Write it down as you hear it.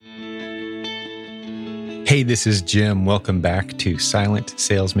Hey, this is Jim. Welcome back to Silent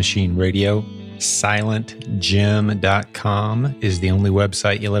Sales Machine Radio. SilentJim.com is the only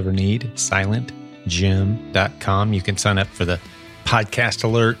website you'll ever need. SilentJim.com. You can sign up for the podcast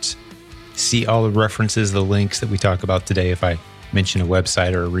alerts, see all the references, the links that we talk about today. If I mention a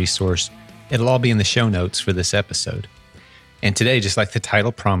website or a resource, it'll all be in the show notes for this episode. And today, just like the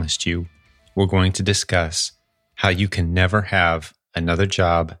title promised you, we're going to discuss how you can never have another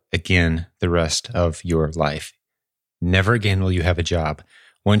job again the rest of your life. Never again will you have a job.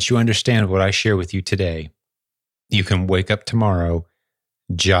 Once you understand what I share with you today, you can wake up tomorrow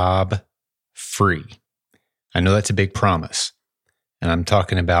job free. I know that's a big promise. And I'm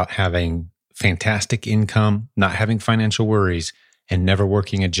talking about having fantastic income, not having financial worries, and never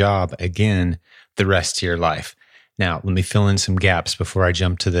working a job again the rest of your life. Now, let me fill in some gaps before I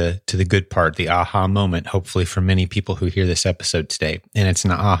jump to the good part, the aha moment, hopefully for many people who hear this episode today. And it's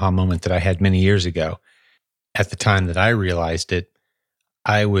an aha moment that I had many years ago. At the time that I realized it,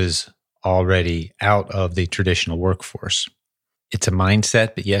 I was already out of the traditional workforce. It's a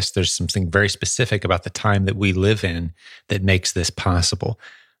mindset, but yes, there's something very specific about the time that we live in that makes this possible.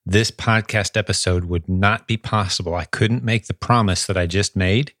 This podcast episode would not be possible. I couldn't make the promise that I just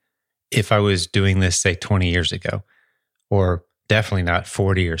made if I was doing this, say, 20 years ago, or definitely not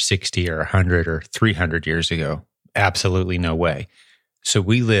 40 or 60 or 100 or 300 years ago. Absolutely no way. So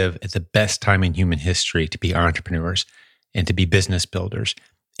we live at the best time in human history to be entrepreneurs and to be business builders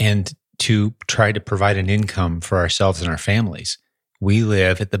and to try to provide an income for ourselves and our families. We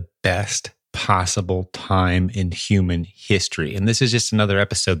live at the best possible time in human history. And this is just another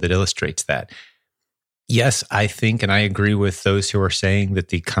episode that illustrates that. Yes, I think, and I agree with those who are saying that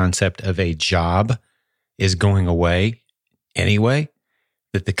the concept of a job is going away anyway,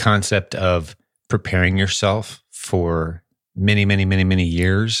 that the concept of preparing yourself for many, many, many, many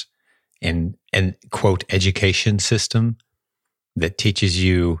years and quote, education system that teaches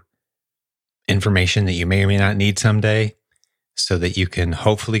you information that you may or may not need someday so that you can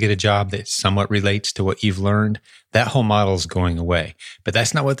hopefully get a job that somewhat relates to what you've learned, that whole model is going away. But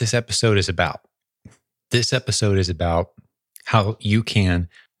that's not what this episode is about. This episode is about how you can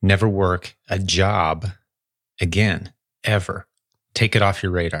never work a job again, ever. Take it off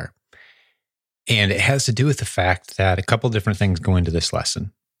your radar. And it has to do with the fact that a couple different things go into this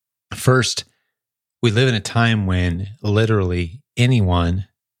lesson. First, we live in a time when literally anyone,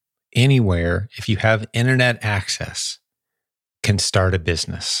 anywhere, if you have internet access, can start a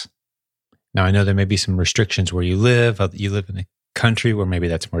business. Now, I know there may be some restrictions where you live. You live in a country where maybe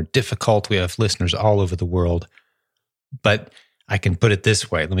that's more difficult. We have listeners all over the world. But I can put it this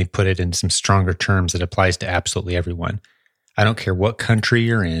way. Let me put it in some stronger terms that applies to absolutely everyone. I don't care what country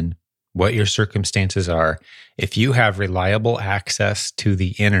you're in, what your circumstances are. If you have reliable access to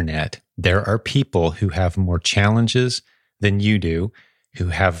the internet, there are people who have more challenges than you do, who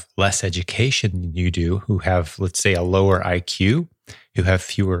have less education than you do, who have, let's say, a lower IQ, who have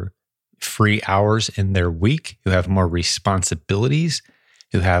fewer free hours in their week, who have more responsibilities,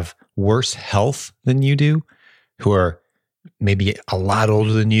 who have worse health than you do, who are maybe a lot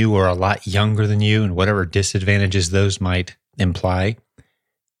older than you or a lot younger than you, and whatever disadvantages those might imply.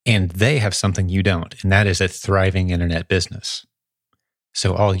 And they have something you don't, and that is a thriving internet business.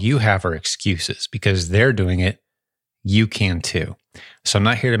 So all you have are excuses. Because they're doing it, you can too. So I'm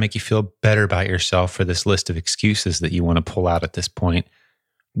not here to make you feel better about yourself for this list of excuses that you want to pull out at this point.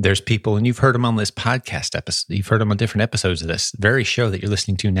 There's people, and you've heard them on this podcast episode, you've heard them on different episodes of this very show that you're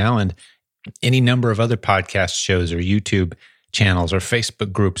listening to now, and any number of other podcast shows or YouTube channels or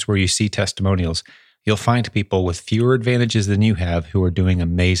Facebook groups where you see testimonials. You'll find people with fewer advantages than you have who are doing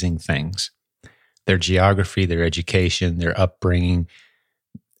amazing things. Their geography, their education, their upbringing,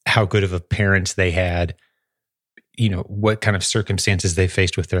 how good of a parents they had, what kind of circumstances they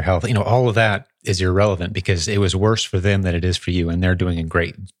faced with their health, all of that is irrelevant because it was worse for them than it is for you, and they're doing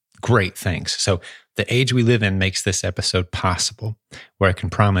great things. So the age we live in makes this episode possible, where I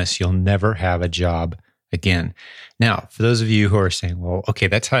can promise you'll never have a job again. Now, for those of you who are saying, well, okay,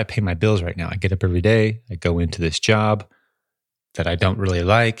 that's how I pay my bills right now. I get up every day, I go into this job that I don't really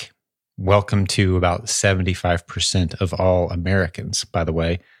like. Welcome to about 75% of all Americans, by the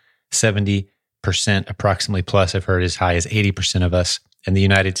way. 70% approximately plus, I've heard as high as 80% of us in the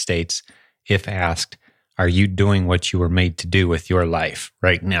United States, if asked, are you doing what you were made to do with your life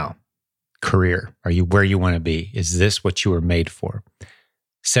right now? Career, are you where you want to be? Is this what you were made for?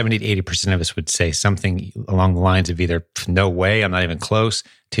 70 to 80% of us would say something along the lines of either, no way, I'm not even close,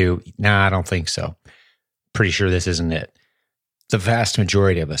 to, nah, I don't think so. Pretty sure this isn't it. The vast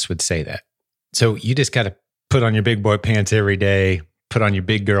majority of us would say that. So you just got to put on your big boy pants every day, put on your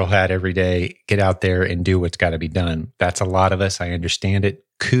big girl hat every day, get out there and do what's got to be done. That's a lot of us. I understand it.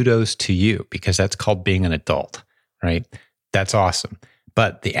 Kudos to you, because that's called being an adult, right? That's awesome.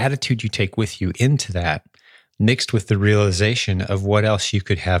 But the attitude you take with you into that, mixed with the realization of what else you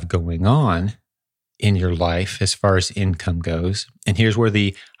could have going on in your life as far as income goes. And here's where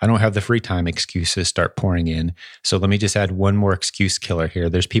I don't have the free time excuses start pouring in. So let me just add one more excuse killer here.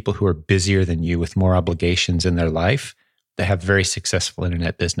 There's people who are busier than you with more obligations in their life that have very successful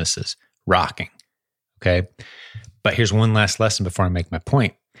internet businesses, rocking. Okay. But here's one last lesson before I make my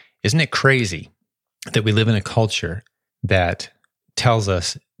point. Isn't it crazy that we live in a culture that tells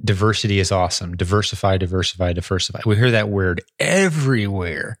us diversity is awesome, diversify, diversify, diversify? We hear that word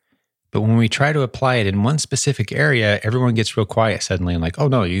everywhere. But when we try to apply it in one specific area, everyone gets real quiet suddenly and like, oh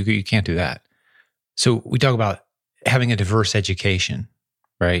no, you can't do that. So we talk about having a diverse education,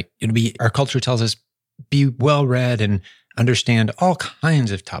 right? Our culture tells us be well-read and understand all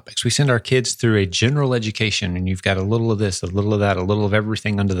kinds of topics. We send our kids through a general education, and you've got a little of this, a little of that, a little of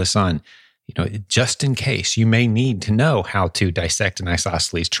everything under the sun. Just in case you may need to know how to dissect an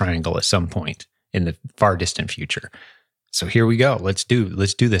isosceles triangle at some point in the far distant future. So here we go. Let's do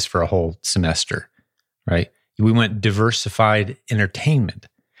this for a whole semester, right? We want diversified entertainment.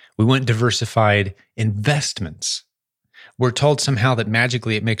 We want diversified investments. We're told somehow that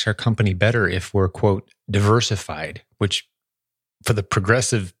magically it makes our company better if we're, quote, diversified, which for the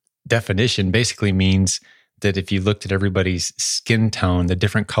progressive definition basically means that if you looked at everybody's skin tone, the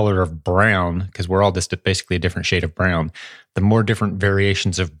different color of brown, because we're all just basically a different shade of brown, the more different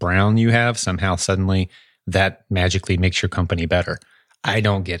variations of brown you have, somehow suddenly that magically makes your company better. I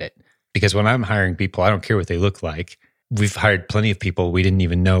don't get it. Because when I'm hiring people, I don't care what they look like. We've hired plenty of people we didn't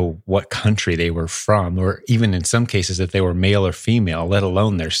even know what country they were from, or even in some cases if they were male or female, let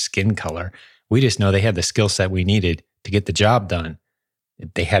alone their skin color. We just know they had the skill set we needed to get the job done.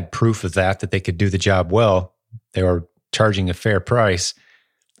 If they had proof of that they could do the job well, they were charging a fair price.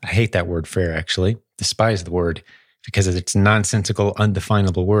 I hate that word fair, actually. Despise the word, because it's a nonsensical,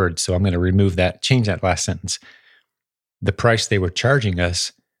 undefinable word. So I'm going to remove that, change that last sentence. The price they were charging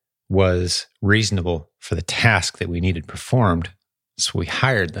us was reasonable for the task that we needed performed. So we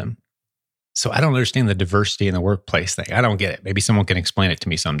hired them. So I don't understand the diversity in the workplace thing. I don't get it. Maybe someone can explain it to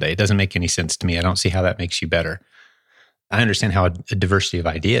me someday. It doesn't make any sense to me. I don't see how that makes you better. I understand how a diversity of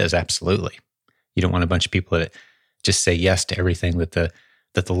ideas, absolutely. You don't want a bunch of people that just say yes to everything that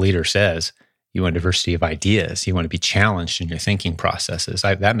the leader says. You want diversity of ideas. You want to be challenged in your thinking processes.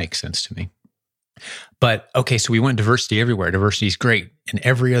 That makes sense to me. But okay, so we want diversity everywhere. Diversity is great in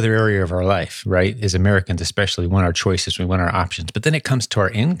every other area of our life, right? As Americans especially, we want our choices, we want our options. But then it comes to our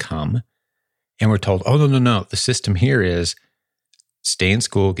income, and we're told, oh, no. The system here is stay in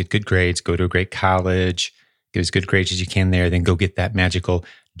school, get good grades, go to a great college, get as good grades as you can there, then go get that magical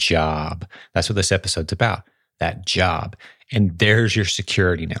job. That's what this episode's about, that job. And there's your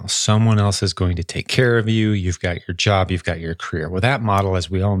security now. Someone else is going to take care of you. You've got your job, you've got your career. Well, that model, as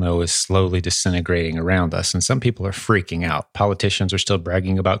we all know, is slowly disintegrating around us. And some people are freaking out. Politicians are still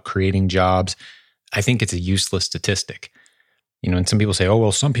bragging about creating jobs. I think it's a useless statistic. And some people say, oh,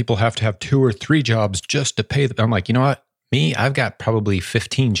 well, some people have to have 2 or 3 jobs just to pay them. I'm like, you know what? I've got probably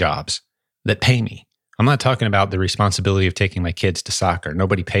 15 jobs that pay me. I'm not talking about the responsibility of taking my kids to soccer.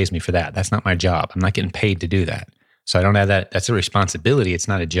 Nobody pays me for that. That's not my job. I'm not getting paid to do that. So I don't have that. That's a responsibility. It's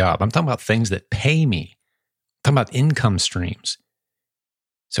not a job. I'm talking about things that pay me. I'm talking about income streams.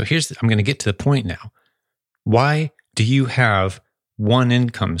 So I'm going to get to the point now. Why do you have one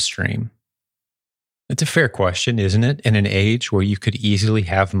income stream? It's a fair question, isn't it? In an age where you could easily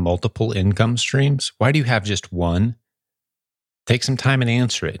have multiple income streams, why do you have just one? Take some time and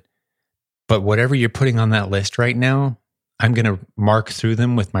answer it. But whatever you're putting on that list right now, I'm going to mark through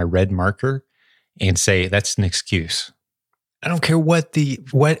them with my red marker and say, that's an excuse. I don't care what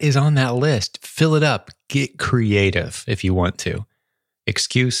is on that list. Fill it up. Get creative if you want to.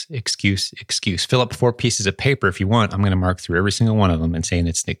 Excuse. Fill up 4 pieces of paper if you want. I'm going to mark through every single one of them and saying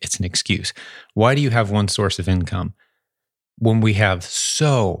it's an excuse. Why do you have one source of income when we have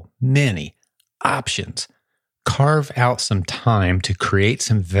so many options? Carve out some time to create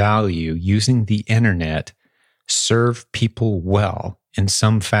some value using the internet. Serve people well in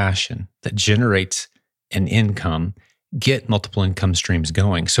some fashion that generates an income, get multiple income streams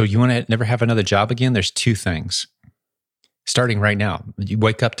going. So you want to never have another job again? There's 2 things. Starting right now, you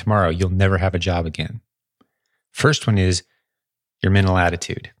wake up tomorrow, you'll never have a job again. First one is your mental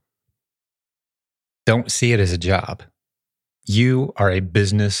attitude. Don't see it as a job. You are a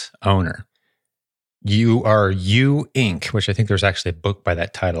business owner. You are You Inc., which I think there's actually a book by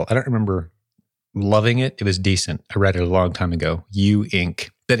that title. I don't remember loving it. It was decent. I read it a long time ago. You Inc.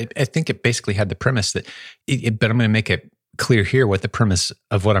 But I think it basically had the premise that, but I'm going to make it clear here what the premise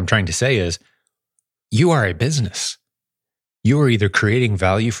of what I'm trying to say is. You are a business. You are either creating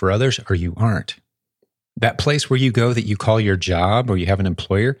value for others or you aren't. That place where you go that you call your job or you have an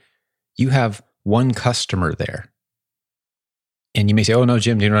employer, you have one customer there. And you may say, oh no,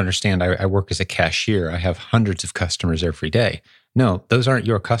 Jim, you don't understand. I work as a cashier. I have hundreds of customers every day. No, those aren't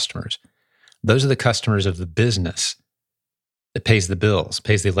your customers. Those are the customers of the business that pays the bills,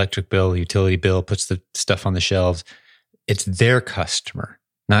 pays the electric bill, the utility bill, puts the stuff on the shelves. It's their customer,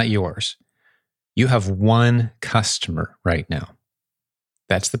 not yours. You have one customer right now.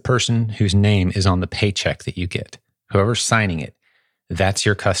 That's the person whose name is on the paycheck that you get. Whoever's signing it, that's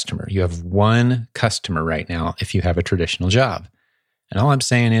your customer. You have one customer right now if you have a traditional job. And all I'm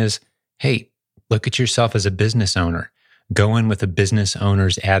saying is, hey, look at yourself as a business owner. Go in with a business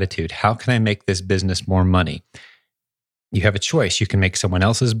owner's attitude. How can I make this business more money? You have a choice. You can make someone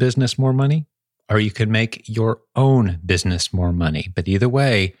else's business more money, or you can make your own business more money. But either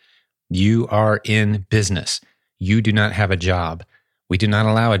way, you are in business. You do not have a job. We do not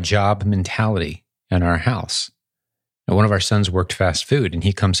allow a job mentality in our house. Now, one of our sons worked fast food, and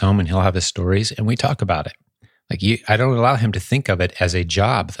he comes home and he'll have his stories, and we talk about it. I don't allow him to think of it as a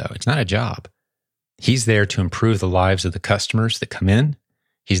job, though. It's not a job. He's there to improve the lives of the customers that come in.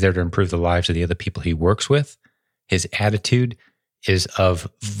 He's there to improve the lives of the other people he works with. His attitude is of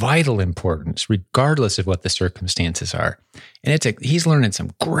vital importance, regardless of what the circumstances are. And he's learning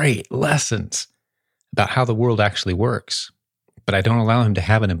some great lessons about how the world actually works. But I don't allow him to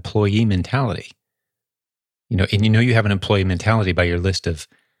have an employee mentality. You have an employee mentality by your list of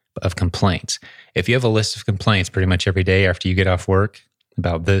complaints. If you have a list of complaints pretty much every day after you get off work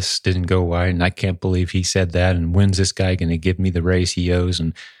about this didn't go right, and I can't believe he said that, and when's this guy going to give me the raise he owes,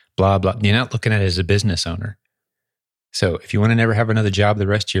 and blah, blah. You're not looking at it as a business owner. So if you want to never have another job the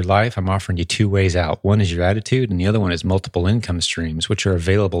rest of your life, I'm offering you two ways out. One is your attitude, and the other one is multiple income streams, which are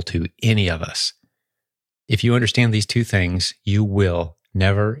available to any of us. If you understand these two things, you will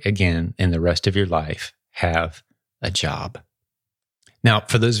never again in the rest of your life have a job. Now,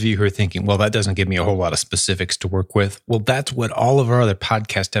 for those of you who are thinking, well, that doesn't give me a whole lot of specifics to work with. Well, that's what all of our other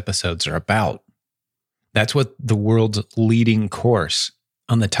podcast episodes are about. That's what the world's leading course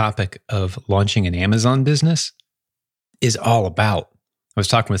on the topic of launching an Amazon business is all about. I was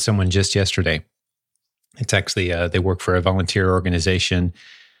talking with someone just yesterday. It's actually, they work for a volunteer organization.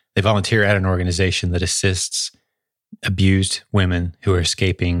 They volunteer at an organization that assists abused women who are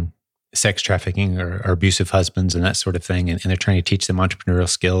escaping sex trafficking or abusive husbands and that sort of thing. And they're trying to teach them entrepreneurial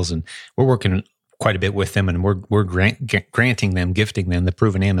skills. And we're working quite a bit with them, and we're gifting them the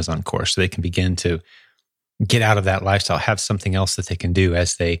Proven Amazon course so they can begin to get out of that lifestyle, have something else that they can do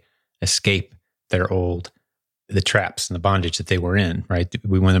as they escape the traps and the bondage that they were in, right?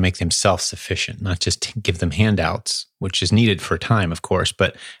 We want to make them self-sufficient, not just give them handouts, which is needed for a time, of course.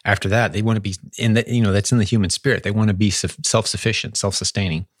 But after that, they want to be that's in the human spirit. They want to be self-sufficient,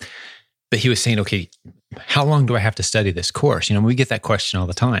 self-sustaining. But he was saying, okay, how long do I have to study this course? We get that question all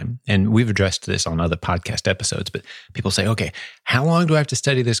the time, and we've addressed this on other podcast episodes, but people say, okay, how long do I have to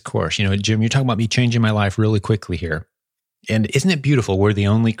study this course? Jim, you're talking about me changing my life really quickly here. And isn't it beautiful? We're the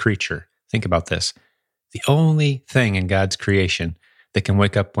only creature. Think about this. The only thing in God's creation that can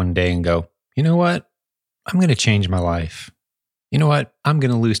wake up one day and go, you know what? I'm going to change my life. You know what? I'm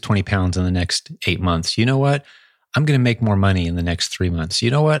going to lose 20 pounds in the next 8 months. You know what? I'm going to make more money in the next 3 months.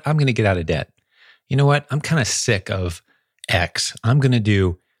 You know what? I'm going to get out of debt. You know what? I'm kind of sick of X. I'm going to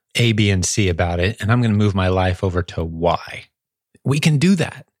do A, B, and C about it, and I'm going to move my life over to Y. We can do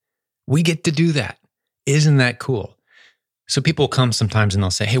that. We get to do that. Isn't that cool? So people come sometimes and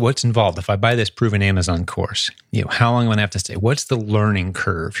they'll say, hey, what's involved? If I buy this Proven Amazon course, how long am I going to have to stay? What's the learning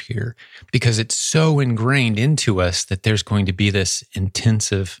curve here? Because it's so ingrained into us that there's going to be this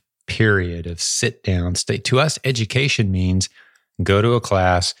intensive period of sit down, stay. To us, education means go to a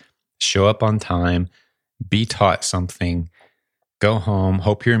class, show up on time, be taught something, go home,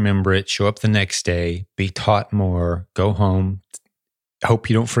 hope you remember it, show up the next day, be taught more, go home, hope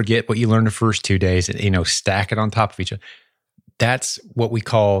you don't forget what you learned the first 2 days, and stack it on top of each other. That's what we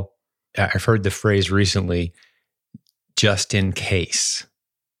call, I've heard the phrase recently, just in case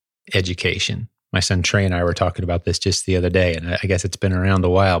education. My son Trey and I were talking about this just the other day, and I guess it's been around a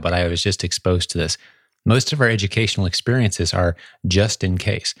while, but I was just exposed to this. Most of our educational experiences are just in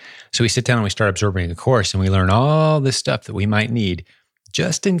case. So we sit down and we start absorbing a course, and we learn all this stuff that we might need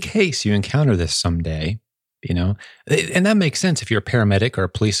just in case you encounter this someday. And that makes sense if you're a paramedic or a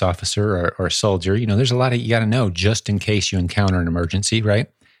police officer or a soldier. There's a lot you got to know just in case you encounter an emergency,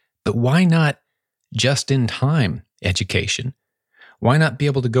 right? But why not just-in-time education. Why not be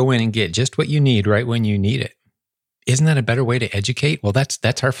able to go in and get just what you need right when you need it? Isn't that a better way to educate? Well,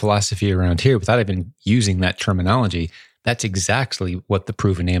 that's our philosophy around here. Without even using that terminology, that's exactly what the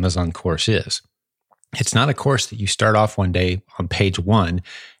Proven Amazon course is. It's not a course that you start off one day on page 1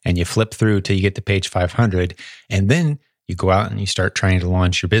 and you flip through till you get to page 500, and then you go out and you start trying to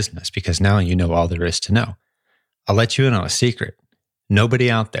launch your business because now you know all there is to know. I'll let you in on a secret. Nobody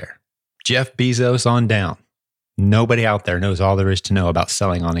out there, Jeff Bezos on down, nobody out there knows all there is to know about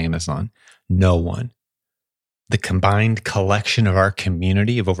selling on Amazon. No one. The combined collection of our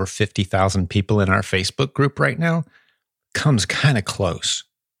community of over 50,000 people in our Facebook group right now comes kind of close.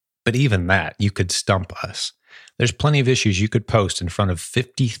 But even that, you could stump us. There's plenty of issues you could post in front of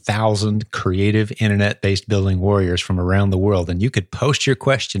 50,000 creative internet-based building warriors from around the world, and you could post your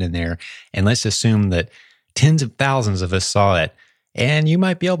question in there, and let's assume that tens of thousands of us saw it, and you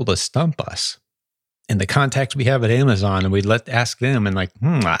might be able to stump us. And the contacts we have at Amazon, and we'd ask them, and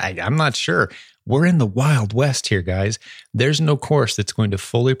I'm not sure. We're in the Wild West here, guys. There's no course that's going to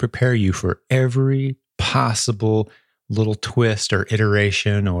fully prepare you for every possible little twist or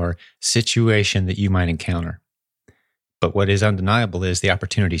iteration or situation that you might encounter. But what is undeniable is the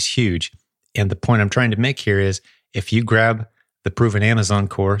opportunity is huge. And the point I'm trying to make here is if you grab the Proven Amazon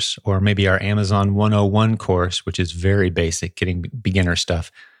course or maybe our Amazon 101 course, which is very basic, getting beginner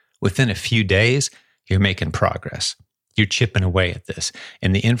stuff, within a few days, you're making progress. You're chipping away at this.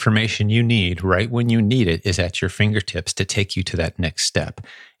 And the information you need right when you need it is at your fingertips to take you to that next step.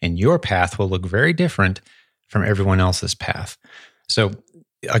 And your path will look very different from everyone else's path. So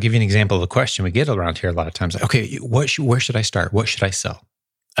I'll give you an example of a question we get around here a lot of times. Okay, where should I start? What should I sell?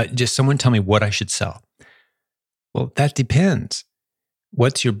 Just someone tell me what I should sell. Well, that depends.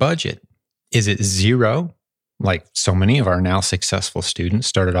 What's your budget? Is it zero? Like so many of our now successful students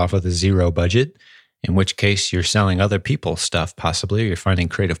started off with a zero budget, in which case you're selling other people's stuff possibly, or you're finding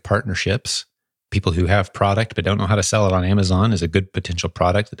creative partnerships. People who have product but don't know how to sell it on Amazon is a good potential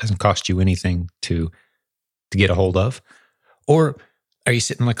product that doesn't cost you anything to get a hold of. Or are you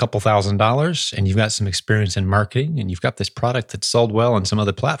sitting on a couple $1,000s and you've got some experience in marketing and you've got this product that's sold well on some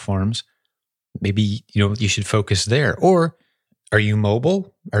other platforms? Maybe you should focus there. Or are you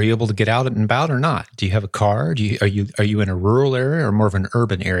mobile? Are you able to get out and about or not? Do you have a car? Are you in a rural area or more of an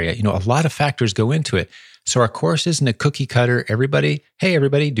urban area? A lot of factors go into it. So our course isn't a cookie cutter. Everybody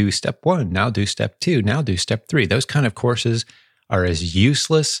do step 1, now do step 2, now do step 3. Those kind of courses are as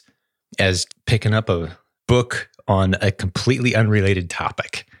useless as picking up a book on a completely unrelated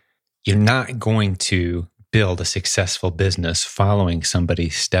topic. You're not going to build a successful business following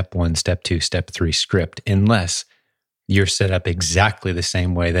somebody's step 1, step 2, step 3 script unless you're set up exactly the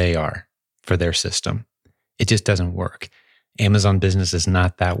same way they are for their system. It just doesn't work. Amazon business is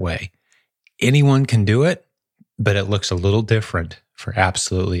not that way. Anyone can do it, but it looks a little different for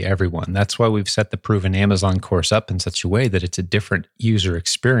absolutely everyone. That's why we've set the Proven Amazon course up in such a way that it's a different user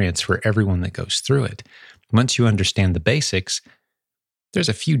experience for everyone that goes through it. Once you understand the basics, there's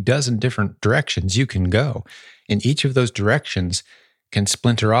a few dozen different directions you can go. And each of those directions can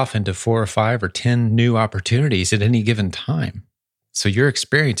splinter off into 4 or 5 or 10 new opportunities at any given time. So your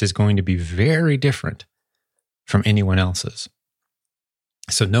experience is going to be very different from anyone else's.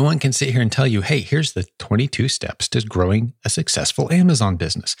 So no one can sit here and tell you, hey, here's the 22 steps to growing a successful Amazon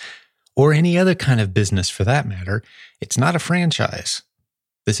business or any other kind of business for that matter. It's not a franchise.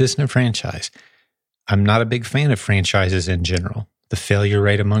 This isn't a franchise. I'm not a big fan of franchises in general. The failure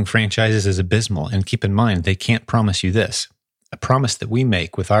rate among franchises is abysmal. And keep in mind, they can't promise you this. A promise that we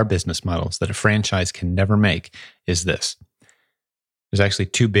make with our business models that a franchise can never make is this. There's actually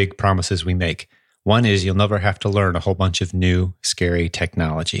 2 big promises we make. One is you'll never have to learn a whole bunch of new, scary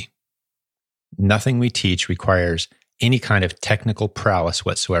technology. Nothing we teach requires any kind of technical prowess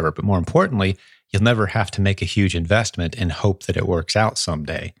whatsoever. But more importantly, you'll never have to make a huge investment and hope that it works out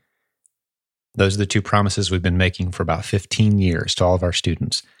someday. Those are the 2 promises we've been making for about 15 years to all of our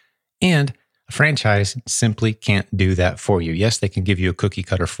students. And a franchise simply can't do that for you. Yes, they can give you a cookie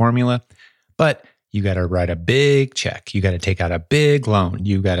cutter formula, but you got to write a big check. You got to take out a big loan.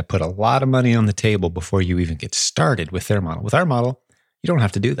 You got to put a lot of money on the table before you even get started with their model. With our model, you don't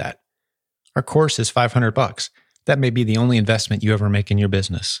have to do that. Our course is $500. That may be the only investment you ever make in your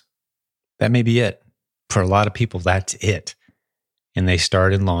business. That may be it. For a lot of people, that's it. And they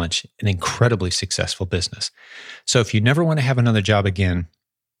start and launch an incredibly successful business. So if you never want to have another job again,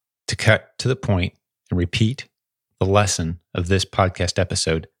 to cut to the point and repeat the lesson of this podcast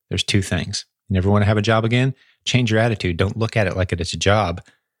episode, there's 2 things. You never want to have a job again? Change your attitude. Don't look at it like it's a job.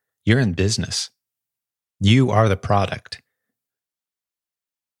 You're in business. You are the product.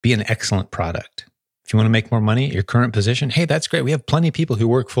 Be an excellent product. If you want to make more money at your current position, hey, that's great. We have plenty of people who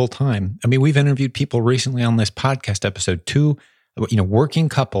work full time. I mean, we've interviewed people recently on this podcast episode, two, working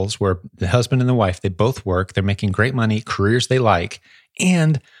couples where the husband and the wife, they both work, they're making great money, careers they like,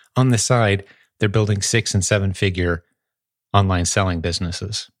 and on the side, they're building 6- and 7-figure online selling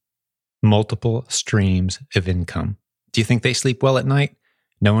businesses. Multiple streams of income. Do you think they sleep well at night,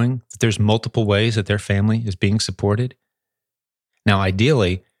 knowing that there's multiple ways that their family is being supported? Now,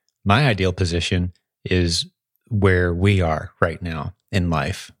 ideally, my ideal position is where we are right now in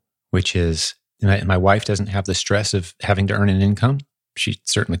life, which is my wife doesn't have the stress of having to earn an income. She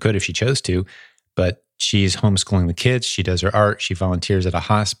certainly could if she chose to, but she's homeschooling the kids. She does her art. She volunteers at a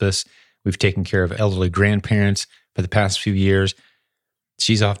hospice. We've taken care of elderly grandparents for the past few years.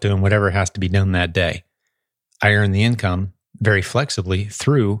 She's off doing whatever has to be done that day. I earn the income very flexibly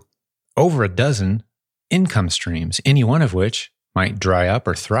through over a dozen income streams, any one of which might dry up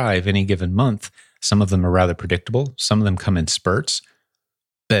or thrive any given month. Some of them are rather predictable. Some of them come in spurts.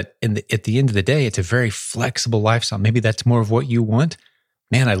 But at the end of the day, it's a very flexible lifestyle. Maybe that's more of what you want.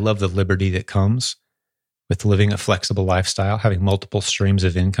 Man, I love the liberty that comes with living a flexible lifestyle, having multiple streams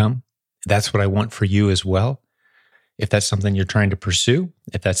of income. That's what I want for you as well. If that's something you're trying to pursue,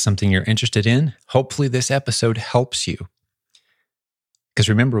 if that's something you're interested in, hopefully this episode helps you. Because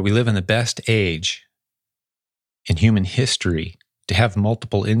remember, we live in the best age in human history to have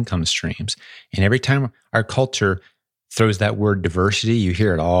multiple income streams. And every time our culture throws that word diversity, you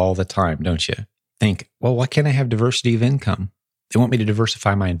hear it all the time, don't you? Think, well, why can't I have diversity of income? They want me to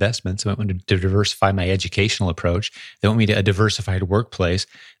diversify my investments. They want me to diversify my educational approach. They want me to a diversified workplace.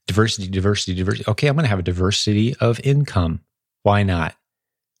 Diversity. Okay, I'm going to have a diversity of income. Why not?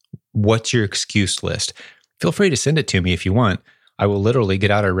 What's your excuse list? Feel free to send it to me if you want. I will literally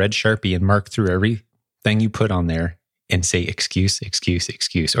get out a red Sharpie and mark through everything you put on there and say excuse.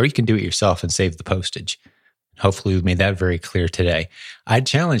 Or you can do it yourself and save the postage. Hopefully we've made that very clear today. I'd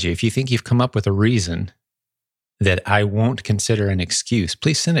challenge you, if you think you've come up with a reason that I won't consider an excuse,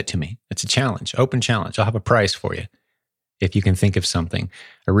 please send it to me. It's a challenge, open challenge. I'll have a prize for you if you can think of something.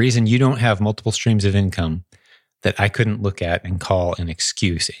 A reason you don't have multiple streams of income that I couldn't look at and call an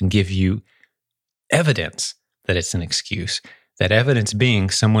excuse and give you evidence that it's an excuse. That evidence being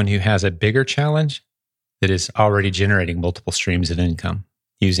someone who has a bigger challenge that is already generating multiple streams of income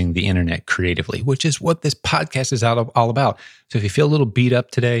using the internet creatively, which is what this podcast is all about. So if you feel a little beat up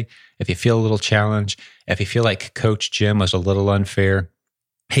today, if you feel a little challenged, if you feel like Coach Jim was a little unfair,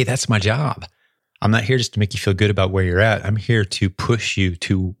 hey, that's my job. I'm not here just to make you feel good about where you're at. I'm here to push you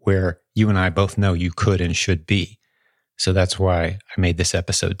to where you and I both know you could and should be. So that's why I made this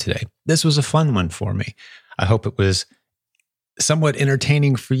episode today. This was a fun one for me. I hope it was somewhat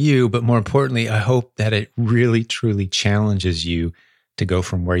entertaining for you, but more importantly, I hope that it really, truly challenges you to go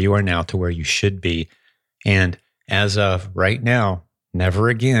from where you are now to where you should be. And as of right now, never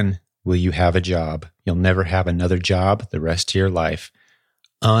again will you have a job. You'll never have another job the rest of your life.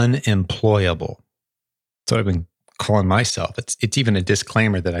 Unemployable. That's what I've been calling myself. It's even a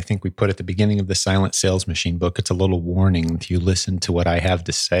disclaimer that I think we put at the beginning of the Silent Sales Machine book. It's a little warning. If you listen to what I have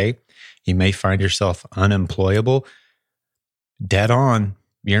to say, you may find yourself unemployable. Dead on.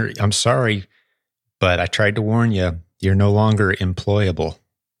 I'm sorry, but I tried to warn you. You're no longer employable.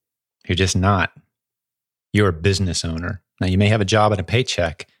 You're just not. You're a business owner. Now, you may have a job and a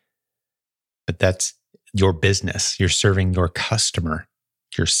paycheck, but that's your business. You're serving your customer,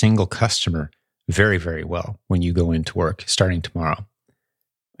 your single customer, very, very well when you go into work starting tomorrow.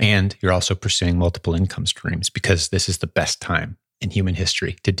 And you're also pursuing multiple income streams because this is the best time in human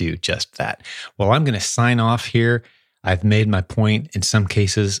history to do just that. Well, I'm going to sign off here. I've made my point in some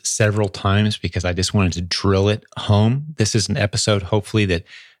cases several times because I just wanted to drill it home. This is an episode, hopefully, that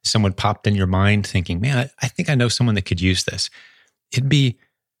someone popped in your mind thinking, man, I think I know someone that could use this. It'd be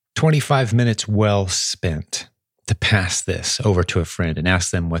 25 minutes well spent to pass this over to a friend and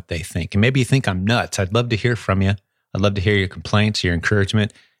ask them what they think. And maybe you think I'm nuts. I'd love to hear from you. I'd love to hear your complaints, your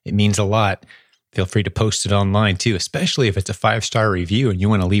encouragement. It means a lot. Feel free to post it online too, especially if it's a 5-star review and you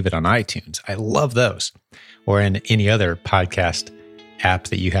want to leave it on iTunes. I love those. Or in any other podcast app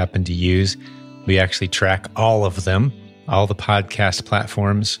that you happen to use. We actually track all of them, all the podcast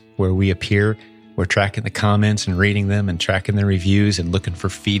platforms where we appear. We're tracking the comments and reading them and tracking the reviews and looking for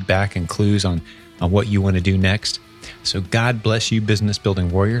feedback and clues on what you want to do next. So God bless you, Business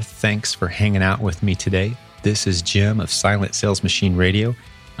Building Warrior. Thanks for hanging out with me today. This is Jim of Silent Sales Machine Radio.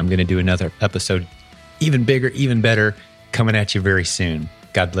 I'm going to do another episode, even bigger, even better, coming at you very soon.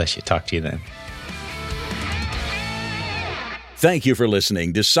 God bless you. Talk to you then. Thank you for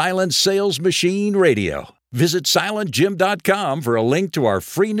listening to Silent Sales Machine Radio. Visit SilentJim.com for a link to our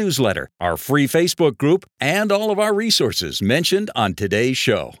free newsletter, our free Facebook group, and all of our resources mentioned on today's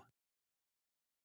show.